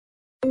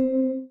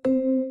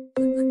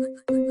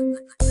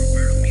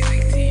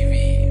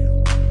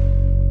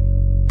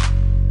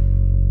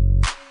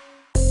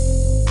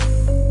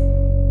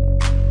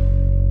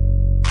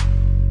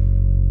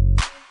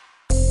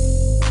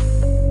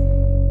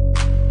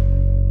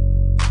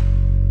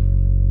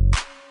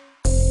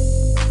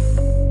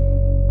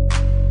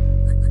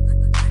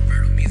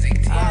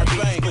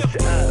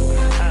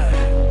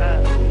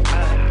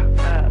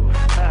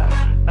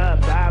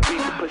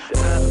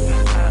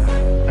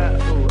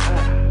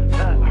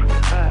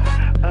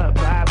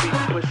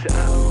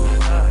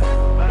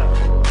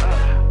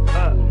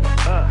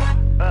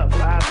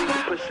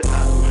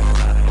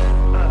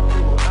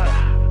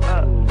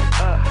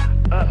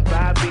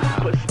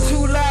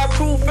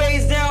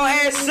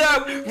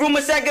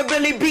Rumors I could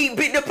Billy beat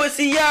the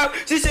pussy up.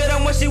 She said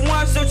I'm what she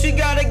wants, so she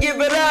gotta give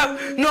it up.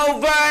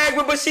 No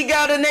Viagra, but she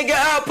got a nigga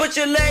up. Put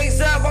your legs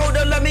up, hold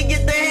up, let me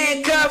get the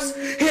handcuffs.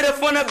 Hit her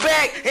from the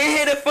back and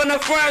hit her from the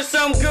front.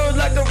 Some girls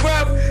like a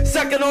rough,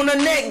 sucking on the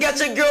neck, got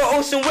your girl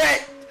ocean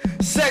wet.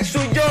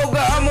 Sexual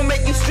yoga, I'ma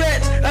make you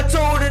stretch. I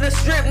told her to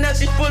strip, now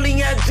she's fully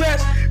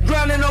undressed.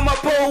 Grinding on my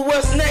pole,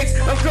 what's next?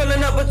 I'm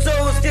curling up her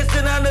toes,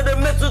 kissing under the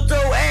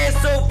mistletoe.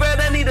 Ass so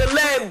fat, I need a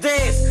lap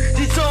dance.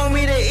 She told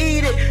me to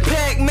eat it,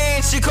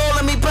 Pac-Man. She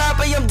calling me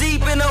Poppy, I'm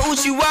deep in the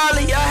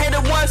Uchiwali. I hit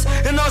her once,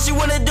 and all she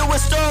wanna do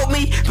is stalk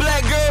me.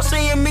 Black girl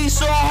seeing me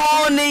so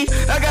horny.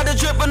 I got her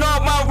dripping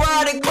off my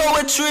erotic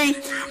poetry.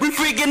 We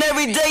freaking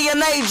every day and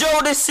night,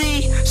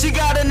 Jodeci. She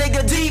got a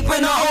nigga deep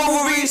in her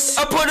ovaries.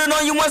 I put it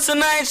on you once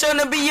and I ain't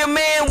tryna be your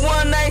man.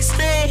 One night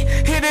stand,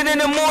 hit it in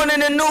the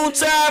morning and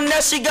noontime.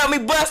 Now she got me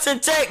busting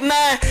Tech 9.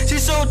 She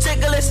so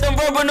ticklish, I'm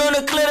rubbing on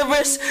the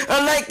clitoris.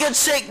 I like a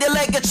chick, they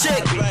like a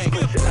chick.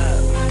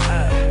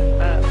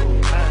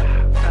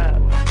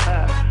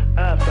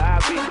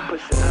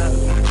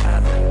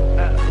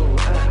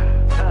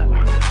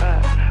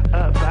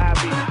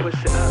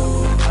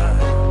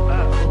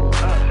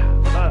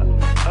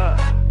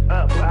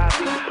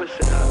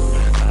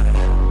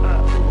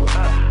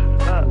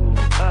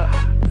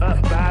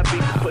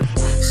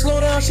 Slow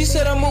down, she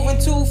said I'm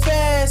moving too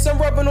fast. I'm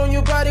rubbing on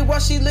your body while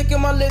she licking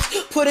my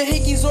lips. Putting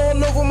hickeys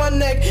all over my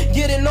neck.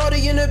 Getting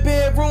naughty in the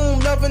bedroom,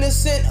 loving the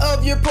scent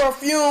of your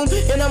perfume.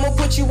 And I'ma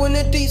put you in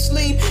a deep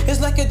sleep. It's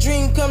like a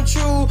dream come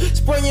true.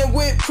 Spraying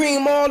whipped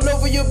cream all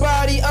over your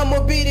body.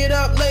 I'ma beat it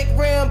up like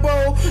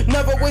Rambo.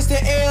 Never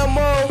wasting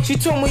ammo. She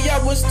told me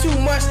I was too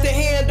much to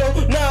handle.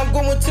 Now I'm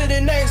going to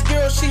the next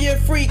girl. She a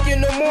freak in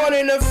the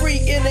morning, a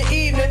freak in the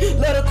evening.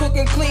 Let her cook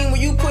and clean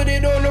when you put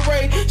it on the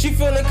rate. She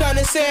feeling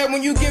kinda sad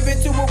when you give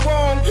it to her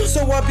wrong.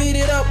 So I beat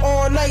it up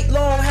all night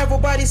long. Have her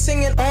body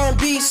singing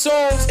R&B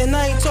songs. And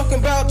I ain't talking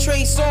about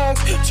Trey songs.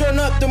 Turn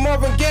up the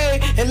Marvin Gaye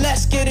and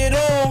let's get it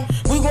on.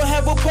 We gon'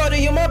 have a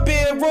party in my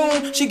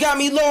bedroom. She got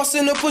me lost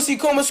in the pussy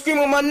coma,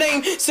 screaming my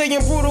name,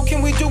 saying brutal,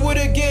 can we do it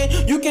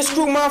again? You can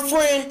screw my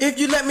friend if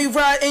you let me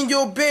ride in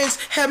your Benz.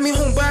 Have me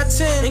home by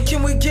 10, and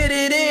can we get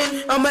it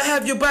in? I'ma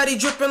have your body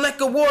dripping like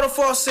a water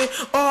faucet,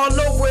 all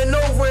over and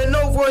over and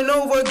over and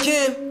over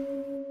again.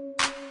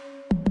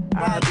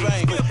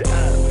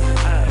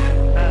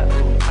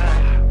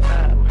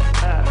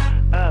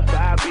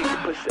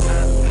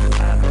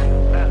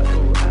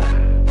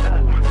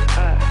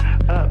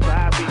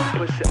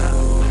 Push it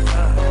up.